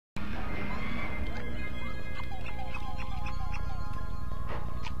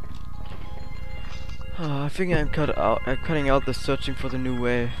I think I'm cutting out the searching for the new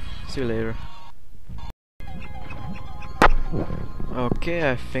way. See you later.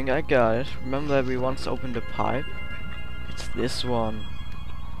 Okay, I think I got it. Remember that we once opened a pipe? It's this one.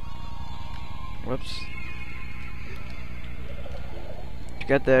 Whoops. To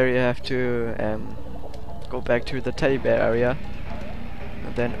get there you have to go back to the teddy bear area.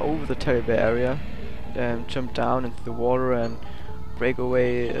 And then over the teddy bear area. Jump down into the water and break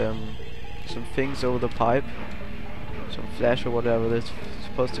away some things over the pipe. Some flash or whatever this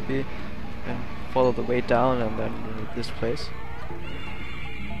supposed to be. And follow the way down and then this place.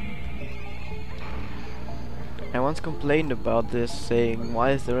 I once complained about this, saying,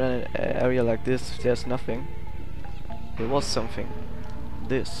 why is there an area like this if there's nothing? There was something.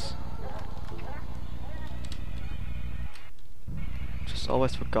 This. Just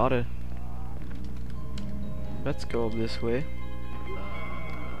always forgot it. Let's go up this way.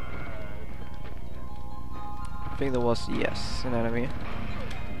 I think there was, yes, an enemy.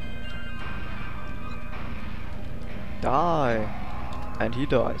 Die! And he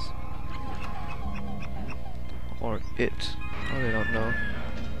dies. Or it. Oh, they don't know.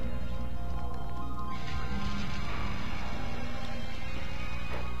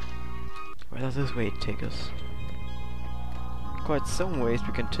 Where does this way take us? Quite some ways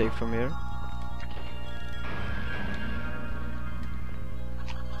we can take from here.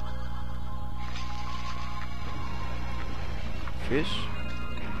 Fish?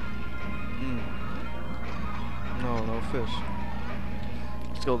 No, no fish.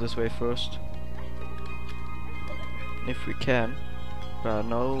 Let's go this way first. If we can. But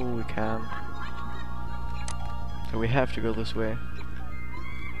no, we can't. So we have to go this way.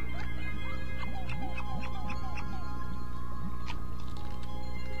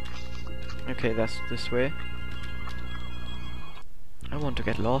 Okay, that's this way. I want to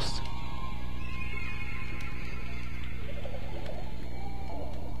get lost.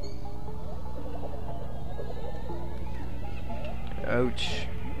 Ouch.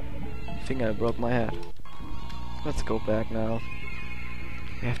 I think I broke my head. Let's go back now.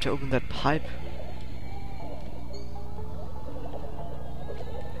 We have to open that pipe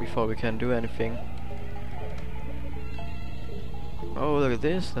before we can do anything. Oh, look at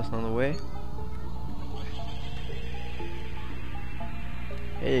this. That's not the way.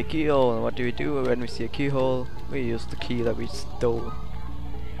 Hey, keyhole. And what do we do when we see a keyhole? We use the key that we stole.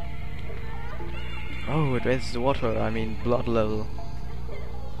 Oh, it raises the water. I mean, blood level.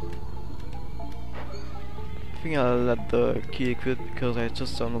 I think I'll let the key equip because I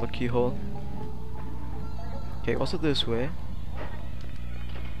just saw another keyhole. Okay, was it this way?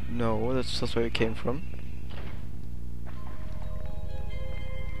 No, that's just where we came from.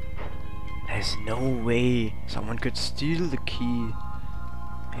 There's no way someone could steal the key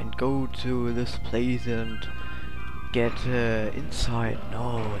and go to this place and get inside.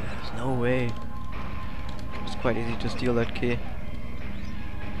 No, there's no way. It's quite easy to steal that key.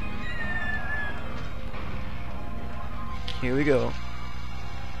 Here we go.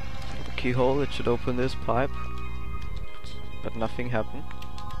 The keyhole, it should open this pipe. But nothing happened.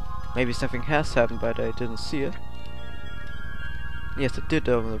 Maybe something has happened, but I didn't see it. Yes, it did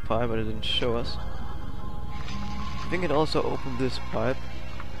open the pipe, but it didn't show us. I think it also opened this pipe.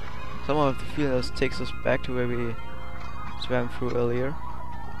 Somehow I have the feeling this takes us back to where we swam through earlier.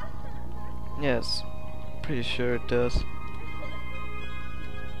 Yes, pretty sure it does.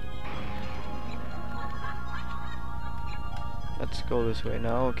 Let's go this way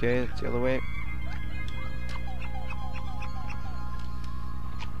now. Okay, it's the other way.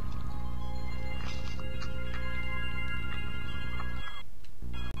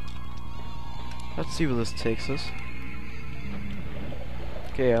 Let's see where this takes us.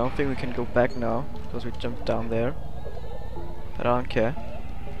 Okay, I don't think we can go back now because we jumped down there. But I don't care.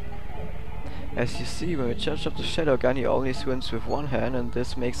 As you see, when we charge up the shadow gun, he only swims with one hand, and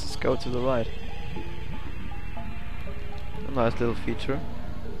this makes us go to the right. A nice little feature.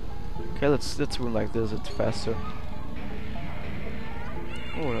 Okay, let's swim like this, it's faster.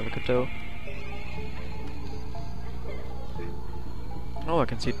 Oh, another cadeau. Oh, I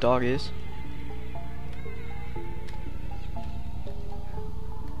can see doggies.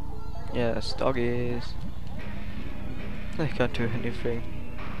 Yes, doggies. I can't do anything.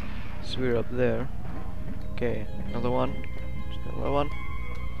 So we're up there. Okay, another one. Another one.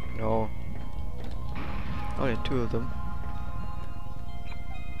 No. Only two of them.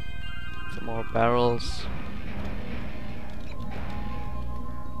 Some more barrels.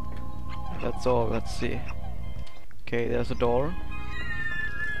 That's all, let's see. Okay, there's a door.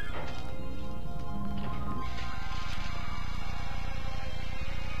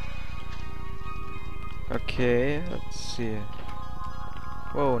 Okay, let's see.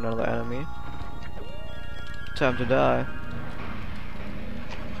 Whoa, another enemy. Time to die.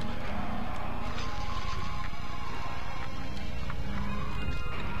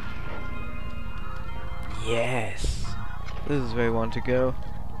 Yes! This is where we want to go.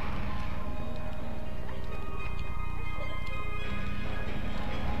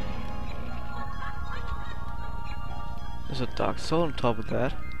 There's a dark soul on top of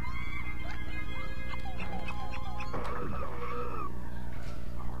that.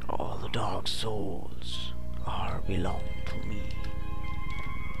 All the dark souls belong to me.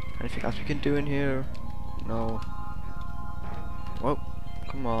 Anything else we can do in here? No. Whoa,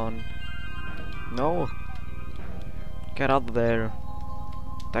 come on. No! Get out of there.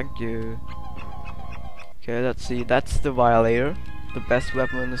 Thank you. Okay, let's see. That's the Violator. The best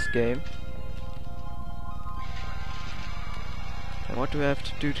weapon in this game. And what do we have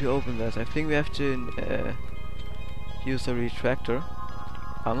to do to open this? I think we have to use a retractor.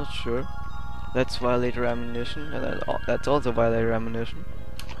 I'm not sure. That's Violator ammunition, and that's also Violator ammunition.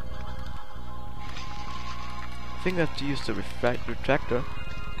 I think we have to use the retractor.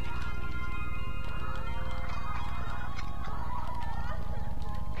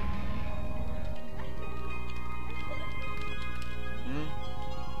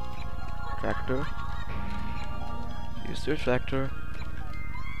 Retractor. Use the retractor.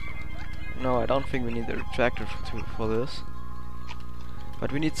 No, I don't think we need the retractor for this.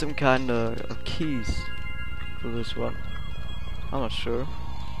 But we need some kind of keys for this one. I'm not sure.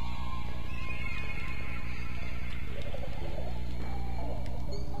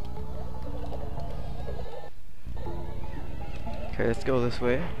 Okay, let's go this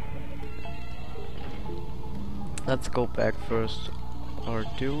way. Let's go back first. Or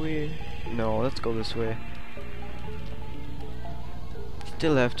do we? No, let's go this way.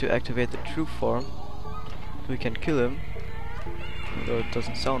 Still have to activate the true form so we can kill him. Although it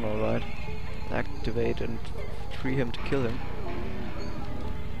doesn't sound alright. Activate and free him to kill him.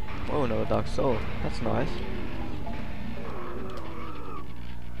 Oh no, dark soul. That's nice.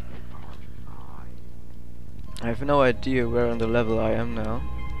 I have no idea where on the level I am now.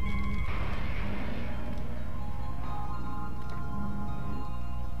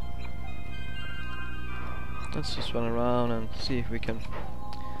 Let's just run around and see if we can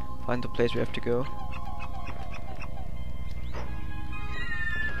find the place we have to go.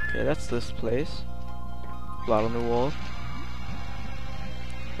 Okay, that's this place. Blood on the wall.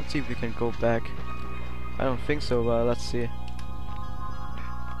 Let's see if we can go back. I don't think so, but let's see.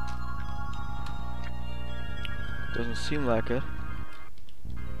 Doesn't seem like it.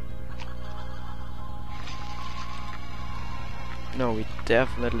 No, we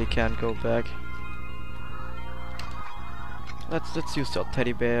definitely can't go back. Let's use our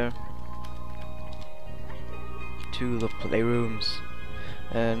teddy bear to the Playrooms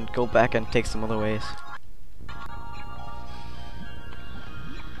and go back and take some other ways.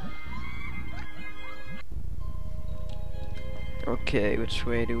 Okay, which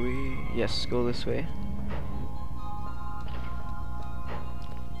way do we? Yes, go this way.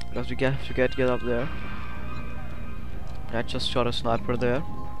 Because we have to get up there. I just shot a sniper there.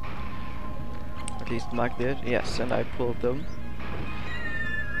 At least Mike did. Yes, and I pulled them.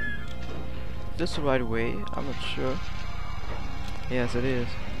 Is this the right way? I'm not sure. Yes, it is.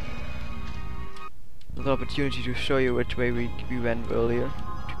 Another opportunity to show you which way we went earlier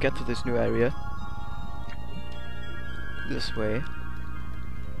to get to this new area. This way.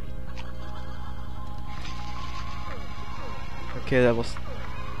 Okay, that was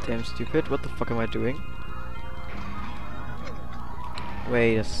damn stupid. What the fuck am I doing?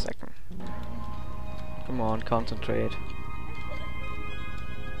 Wait a second. Come on, concentrate.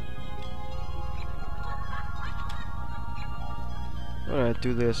 When I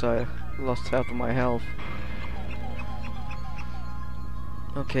do this, I lost half of my health.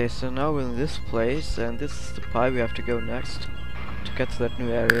 Okay, so now we're in this place, and this is the pipe we have to go next to get to that new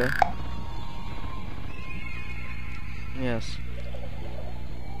area. Yes.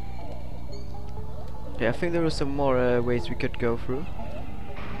 Okay, I think there are some more ways we could go through.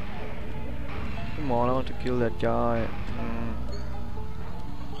 Come on, I want to kill that guy.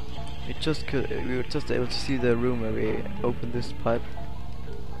 We were just able to see the room where we opened this pipe.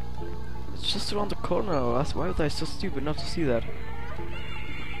 It's just around the corner. Why was I so stupid not to see that?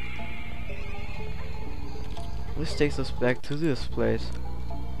 This takes us back to this place.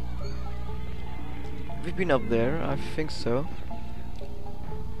 We've been up there, I think so.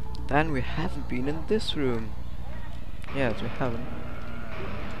 Then we haven't been in this room. Yes, we haven't.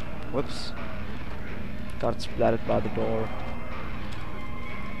 Whoops. Got splattered by the door.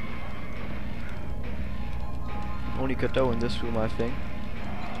 only cadeau in this room, I think.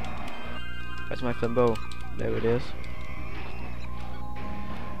 Where's my flambeau? There it is.